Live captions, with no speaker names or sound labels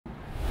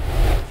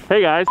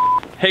Hey guys.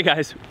 Hey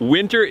guys,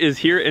 winter is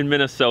here in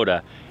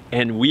Minnesota,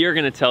 and we are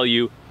gonna tell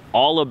you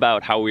all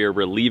about how we are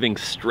relieving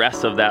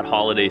stress of that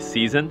holiday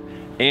season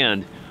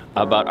and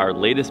about our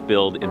latest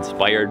build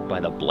inspired by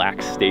the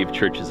black stave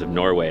churches of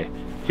Norway.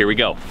 Here we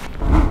go.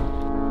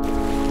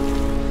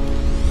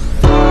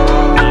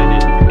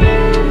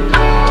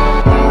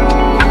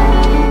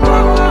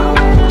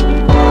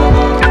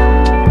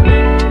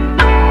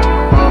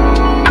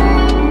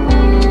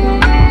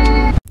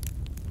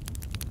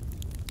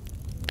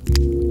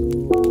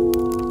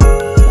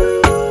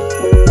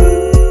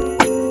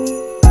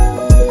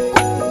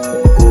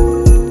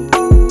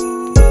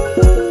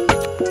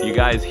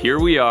 Here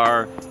we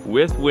are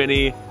with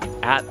Winnie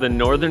at the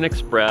Northern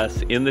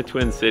Express in the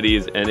Twin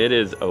Cities, and it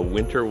is a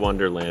winter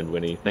wonderland.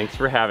 Winnie, thanks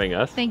for having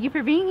us. Thank you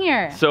for being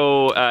here.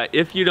 So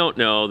if you don't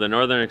know, the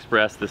Northern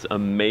Express, this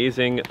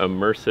amazing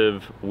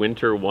immersive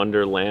winter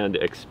wonderland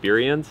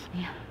experience.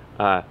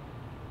 Yeah.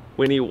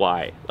 Winnie,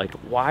 why? Like,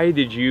 why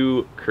did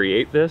you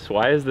create this?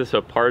 Why is this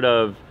a part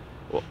of,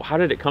 how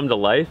did it come to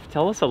life?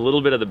 Tell us a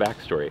little bit of the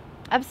backstory.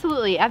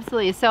 Absolutely,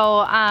 absolutely.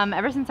 So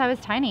ever since I was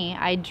tiny,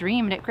 I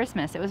dreamed at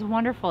Christmas. It was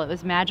wonderful, it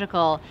was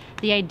magical.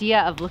 The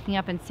idea of looking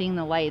up and seeing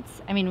the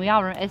lights, I mean,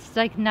 it's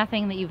like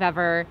nothing that you've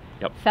ever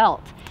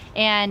felt.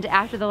 And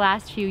after the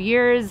last few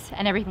years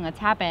and everything that's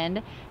happened,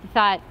 I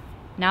thought,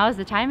 now is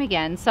the time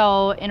again.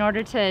 So in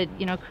order to,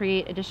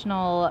 create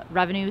additional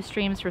revenue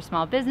streams for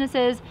small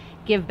businesses,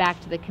 give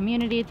back to the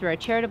community through our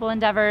charitable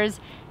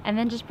endeavors, and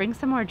then just bring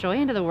some more joy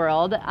into the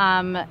world.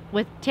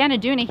 With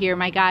Tanaduna here,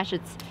 my gosh,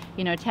 it's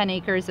 10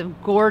 acres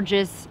of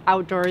gorgeous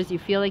outdoors. You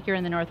feel like you're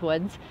in the North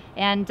Woods,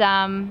 and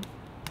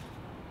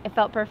it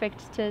felt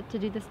perfect to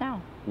do this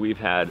now. We've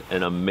had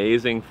an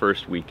amazing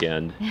first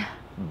weekend.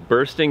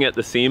 Bursting at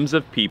the seams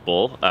of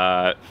people,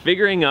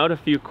 figuring out a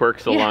few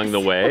quirks along the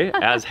way,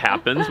 as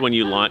happens when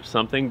you launch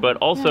something, but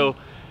also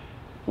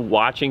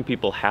watching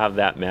people have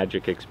that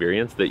magic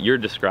experience that you're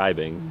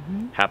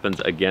describing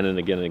happens again and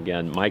again and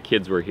again. My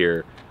kids were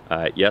here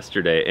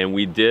yesterday, and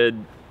we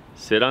did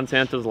sit on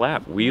Santa's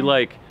lap. We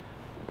like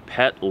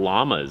pet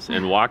llamas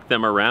and walked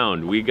them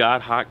around. We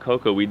got hot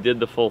cocoa. We did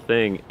the full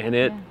thing,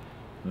 and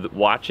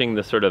watching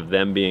the sort of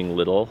them being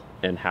little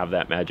and have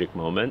that magic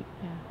moment.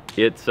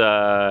 It's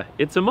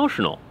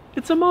emotional.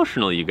 It's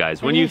emotional, you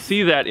guys, when you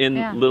see that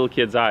in little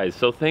kids' eyes.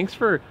 So thanks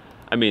for,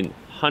 I mean,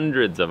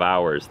 hundreds of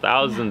hours,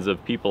 thousands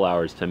of people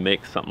hours to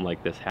make something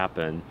like this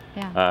happen.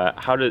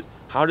 How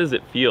does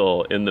it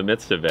feel in the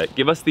midst of it?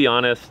 Give us the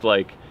honest,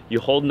 like, you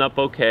holding up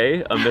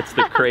okay amidst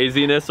the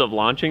craziness of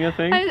launching a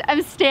thing?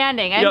 I'm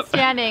standing,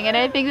 standing, and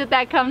I think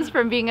that comes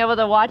from being able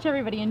to watch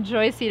everybody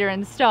enjoy Cedar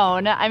and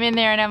Stone. I'm in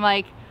there and I'm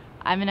like,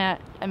 I'm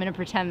gonna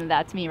pretend that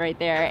that's me right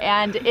there,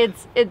 and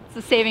it's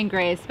a saving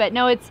grace. But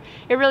no, it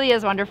really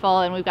is wonderful,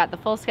 and we've got the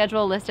full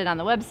schedule listed on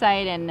the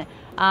website, and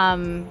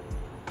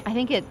I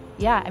think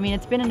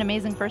it's been an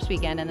amazing first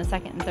weekend, and the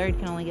second and third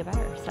can only get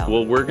better. So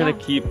well, we're gonna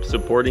keep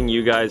supporting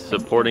you guys,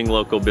 supporting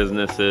local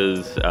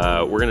businesses.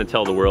 We're gonna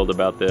tell the world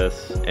about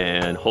this,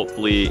 and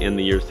hopefully in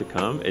the years to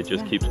come, it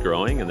just keeps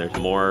growing, and there's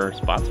more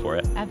spots for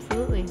it.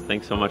 Absolutely.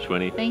 Thanks so much,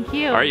 Winnie. Thank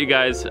you. All right, you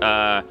guys.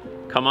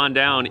 Come on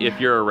down if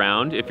you're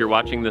around. If you're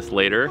watching this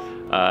later,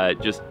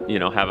 just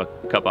have a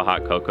cup of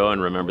hot cocoa and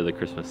remember the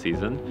Christmas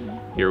season.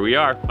 Here we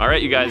are. All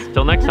right, you guys,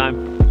 till next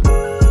time.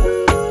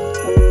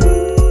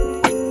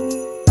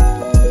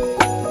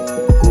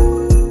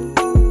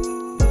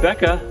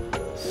 Becca,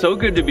 so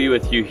good to be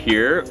with you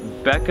here.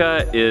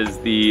 Becca is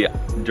the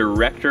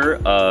director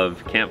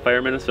of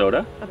Campfire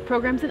Minnesota. Of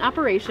Programs and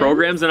Operations.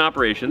 Programs and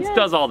Operations,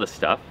 does all this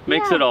stuff,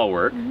 makes it all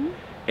work.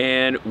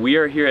 And we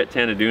are here at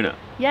Tanaduna.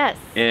 Yes.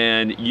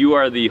 And you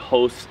are the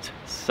host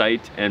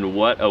site, and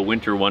what a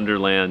winter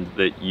wonderland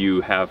that you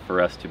have for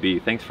us to be.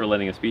 Thanks for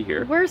letting us be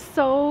here. We're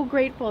so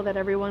grateful that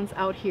everyone's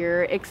out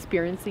here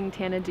experiencing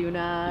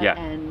Tanaduna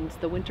and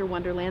the winter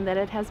wonderland that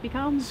it has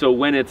become. So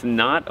when it's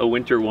not a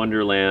winter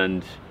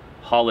wonderland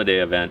holiday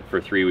event for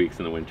 3 weeks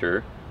in the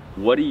winter,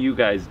 what do you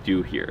guys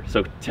do here?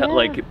 So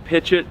like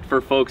pitch it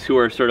for folks who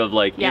are sort of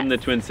like in the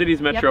Twin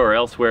Cities metro or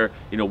elsewhere.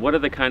 What are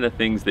the kind of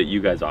things that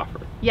you guys offer?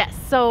 Yes,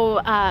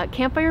 so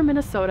Campfire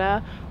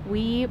Minnesota,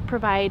 we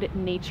provide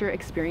nature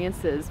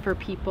experiences for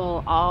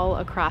people all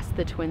across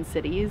the Twin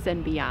Cities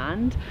and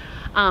beyond,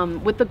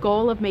 with the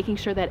goal of making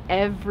sure that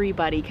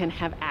everybody can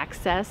have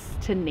access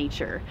to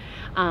nature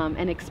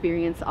and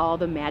experience all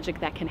the magic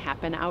that can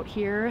happen out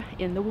here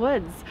in the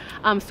woods.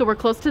 So we're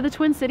close to the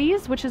Twin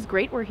Cities, which is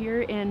great. We're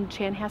here in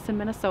Chanhassen,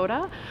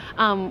 Minnesota,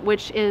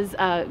 which is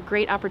a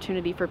great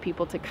opportunity for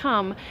people to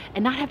come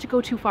and not have to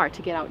go too far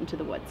to get out into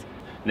the woods.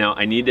 Now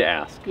I need to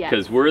ask,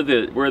 because we're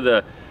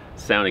the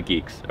sauna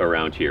geeks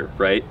around here,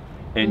 right?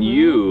 And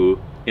you,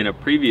 in a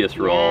previous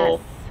role,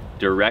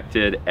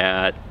 directed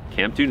at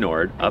Camp du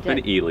Nord up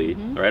in Ely,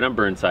 right on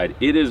Burnside.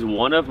 It is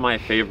one of my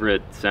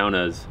favorite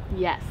saunas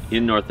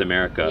in North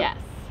America,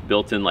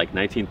 built in like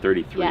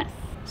 1933.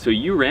 So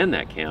you ran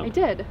that camp. I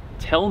did.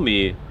 Tell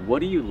me, what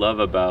do you love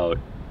about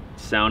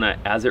sauna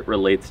as it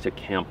relates to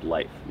camp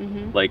life?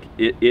 Like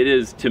it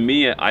is, to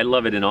me, I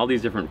love it in all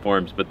these different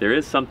forms, but there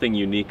is something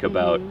unique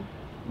about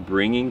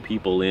bringing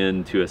people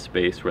into a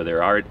space where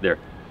they're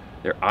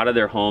out of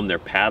their home, they're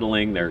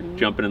paddling, they're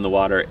jumping in the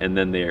water, and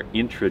then they're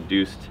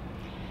introduced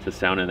to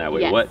sauna in that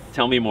way. Yes.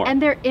 Tell me more.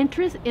 And they're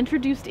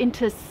introduced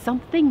into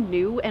something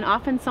new, and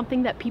often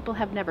something that people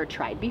have never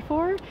tried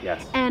before.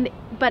 Yes.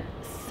 But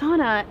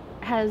sauna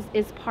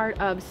is part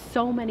of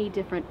so many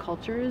different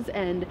cultures,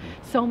 and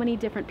so many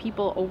different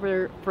people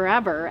over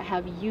forever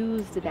have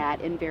used that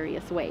in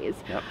various ways.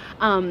 Yep.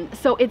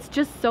 So it's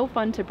just so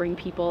fun to bring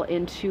people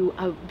into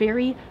a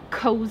very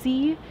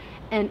cozy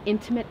and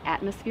intimate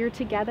atmosphere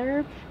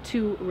together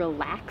to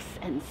relax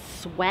and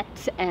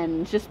sweat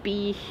and just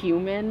be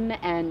human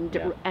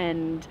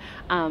and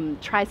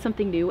try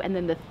something new, and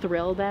then the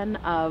thrill then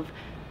of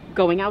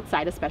going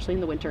outside, especially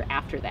in the winter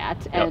after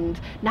that, and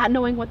not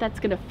knowing what that's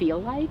going to feel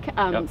like.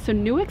 So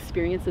new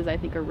experiences, I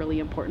think, are really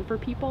important for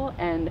people.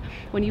 And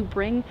when you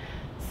bring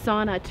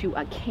sauna to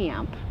a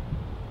camp,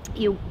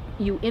 you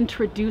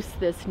introduce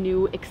this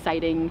new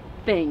exciting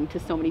thing to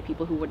so many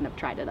people who wouldn't have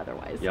tried it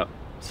otherwise. Yep.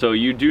 So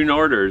you do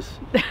Norders,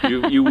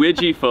 you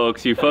Widgie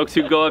folks, you folks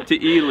who go up to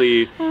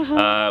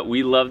Ely,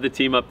 we love the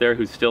team up there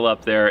who's still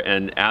up there,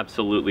 and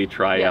absolutely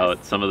try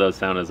out some of those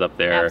saunas up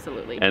there.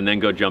 Absolutely. And then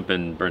go jump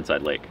in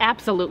Burnside Lake.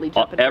 Absolutely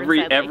jump in Burnside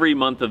Lake. Every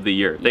month of the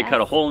year. They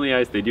cut a hole in the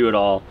ice, they do it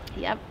all.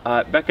 Yep.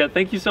 Becca,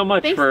 thank you so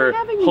much for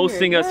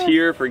hosting us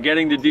here, for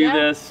getting to do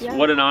this.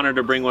 What an honor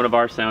to bring one of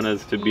our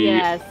saunas to be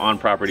on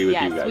property with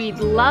you guys. We'd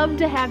love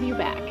to have you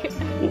back.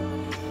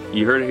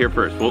 You heard it here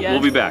first.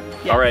 We'll be back.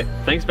 All right.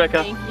 Thanks,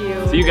 Becca. Thank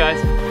you. See you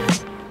guys.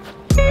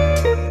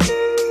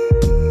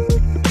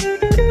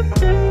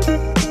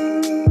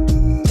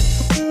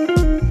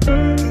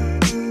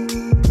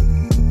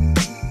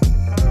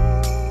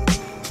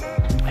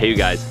 Hey, you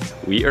guys.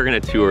 We are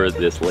going to tour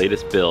this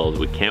latest build.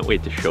 We can't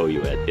wait to show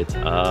you it. It's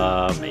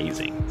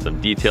amazing. Some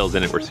details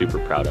in it we're super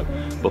proud of.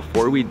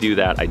 Before we do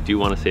that, I do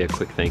want to say a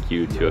quick thank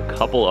you to a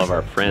couple of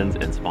our friends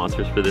and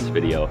sponsors for this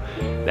video,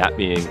 that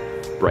being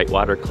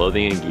Brightwater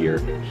Clothing and Gear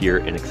here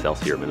in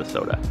Excelsior,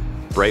 Minnesota.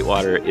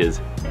 Brightwater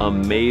is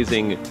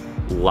amazing,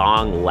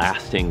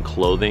 long-lasting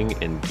clothing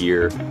and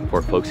gear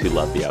for folks who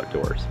love the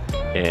outdoors.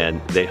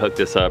 And they hooked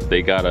us up.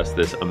 They got us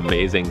this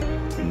amazing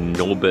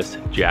Nobis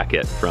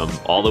jacket from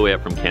all the way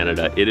up from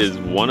Canada. It is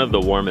one of the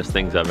warmest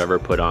things I've ever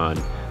put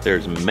on.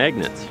 There's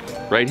magnets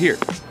right here.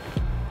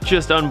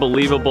 Just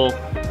unbelievable,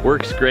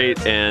 works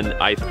great, and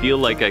I feel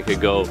like I could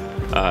go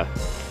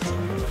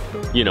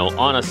you know,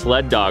 on a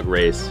sled dog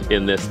race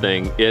in this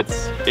thing.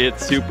 It's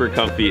super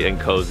comfy and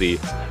cozy.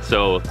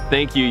 So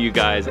thank you, you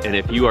guys. And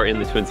if you are in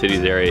the Twin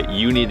Cities area,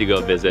 you need to go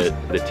visit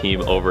the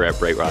team over at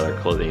Brightwater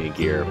Clothing and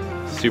Gear.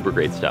 Super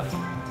great stuff.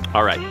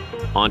 All right,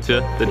 on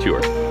to the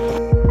tour.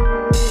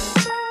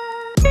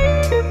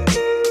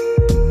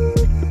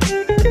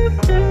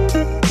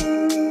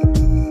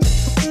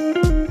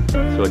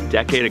 So a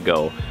decade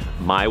ago,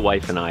 my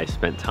wife and I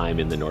spent time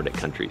in the Nordic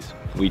countries.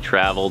 We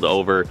traveled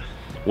over,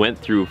 went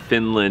through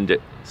Finland,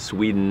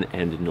 Sweden,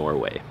 and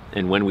Norway.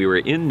 And when we were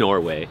in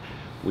Norway,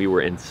 we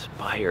were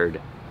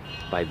inspired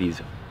by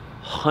these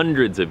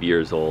hundreds of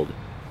years old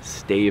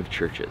stave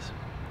churches.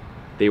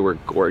 They were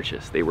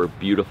gorgeous, they were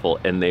beautiful,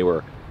 and they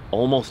were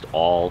almost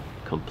all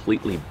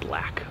completely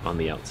black on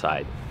the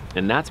outside.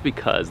 And that's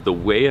because the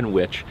way in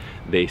which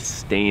they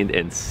stained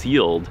and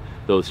sealed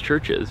those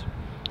churches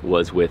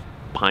was with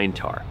pine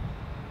tar.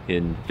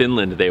 In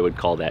Finland, they would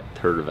call that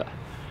turva.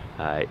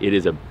 It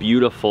is a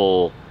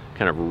beautiful,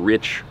 kind of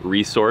rich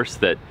resource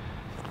that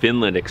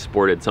Finland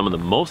exported some of the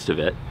most of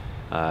it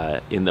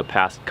in the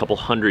past couple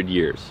hundred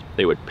years.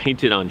 They would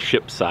paint it on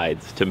ship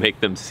sides to make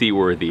them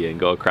seaworthy and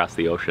go across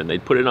the ocean.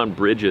 They'd put it on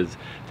bridges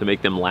to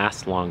make them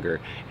last longer,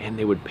 and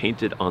they would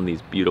paint it on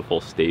these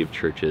beautiful stave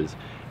churches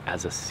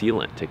as a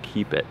sealant to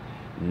keep it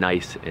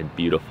nice and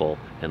beautiful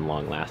and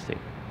long-lasting.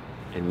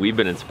 And we've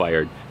been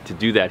inspired to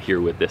do that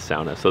here with this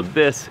sauna. So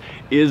this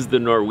is the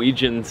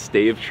Norwegian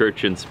stave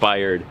church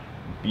inspired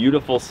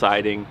beautiful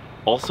siding,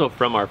 also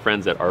from our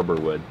friends at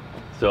Arborwood.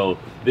 So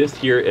this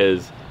here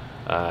is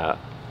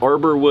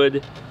arbor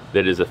wood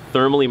that is a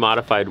thermally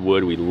modified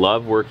wood. We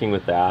love working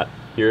with that.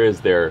 Here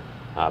is their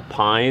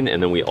pine,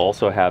 and then we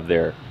also have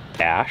their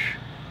ash.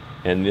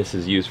 And this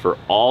is used for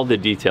all the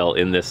detail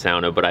in this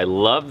sauna, but I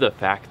love the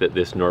fact that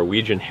this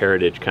Norwegian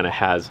heritage kind of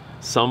has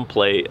some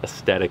play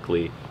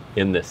aesthetically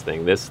in this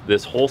thing.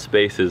 This whole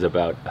space is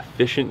about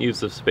efficient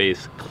use of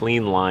space,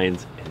 clean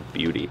lines, and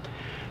beauty.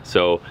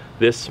 So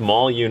this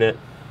small unit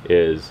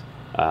is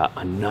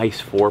a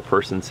nice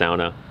 4-person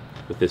sauna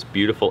with this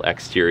beautiful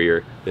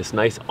exterior, this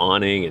nice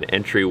awning and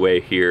entryway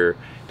here,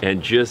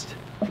 and just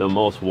the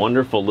most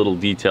wonderful little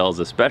details,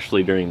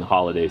 especially during the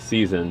holiday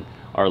season,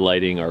 our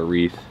lighting, our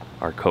wreath,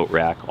 our coat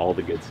rack, all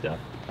the good stuff.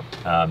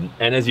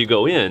 And as you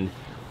go in,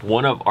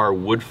 one of our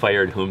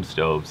wood-fired home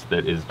stoves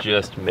that is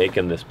just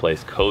making this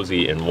place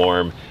cozy and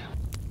warm.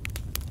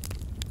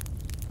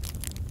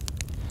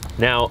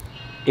 Now,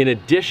 in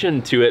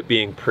addition to it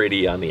being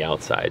pretty on the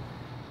outside,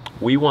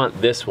 we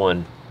want this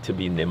one to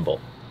be nimble.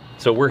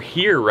 So we're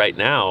here right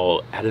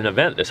now at an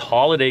event, this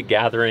holiday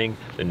gathering,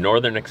 the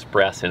Northern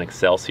Express in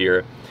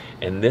Excelsior,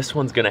 and this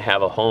one's gonna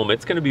have a home.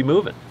 It's gonna be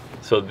moving.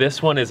 So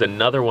this one is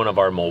another one of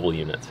our mobile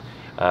units.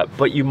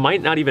 But you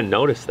might not even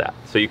notice that.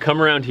 So you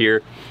come around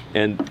here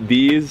and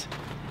these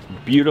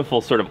beautiful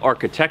sort of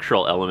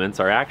architectural elements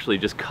are actually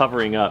just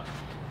covering up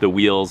the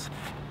wheels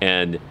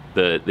and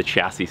the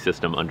chassis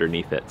system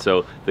underneath it.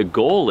 So the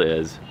goal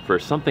is for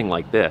something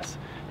like this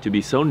to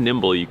be so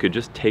nimble you could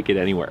just take it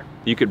anywhere.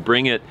 You could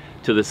bring it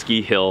to the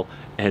ski hill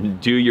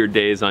and do your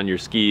days on your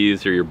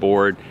skis or your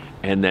board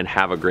and then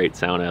have a great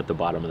sauna at the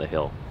bottom of the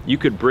hill. You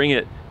could bring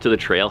it to the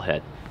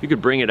trailhead. You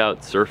could bring it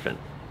out surfing.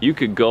 You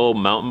could go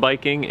mountain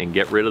biking and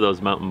get rid of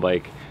those mountain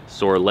bike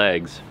sore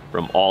legs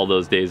from all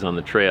those days on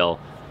the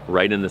trail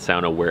right in the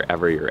sauna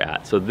wherever you're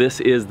at. So this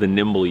is the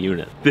nimble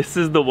unit. This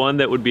is the one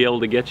that would be able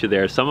to get you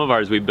there. Some of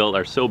ours we built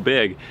are so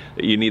big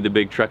that you need the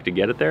big truck to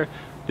get it there.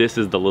 This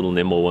is the little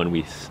nimble one.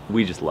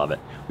 We just love it.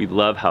 We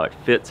love how it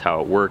fits,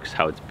 how it works,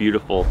 how it's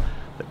beautiful,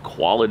 the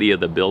quality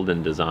of the build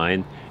and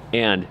design,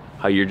 and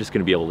how you're just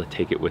gonna be able to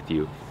take it with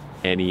you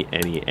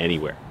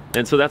anywhere.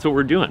 And so that's what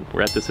we're doing.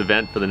 We're at this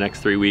event for the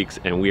next 3 weeks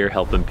and we are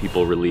helping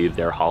people relieve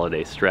their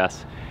holiday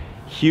stress.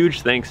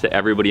 Huge thanks to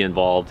everybody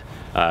involved.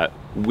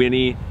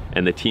 Winnie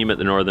and the team at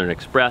the Northern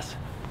Express,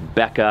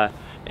 Becca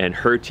and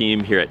her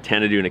team here at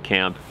Tanaduna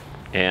Camp,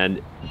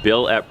 and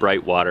Bill at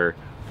Brightwater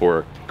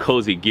for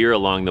cozy gear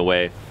along the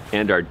way,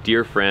 and our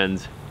dear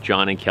friends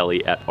John and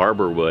Kelly at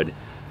Arborwood.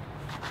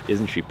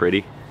 Isn't she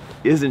pretty?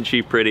 Isn't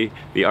she pretty?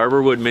 The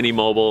Arborwood Mini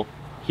Mobile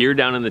here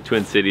down in the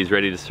Twin Cities,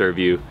 ready to serve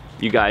you.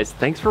 You guys,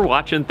 thanks for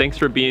watching. Thanks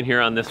for being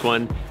here on this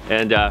one,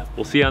 and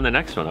we'll see you on the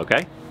next one,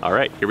 okay? All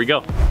right, here we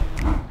go.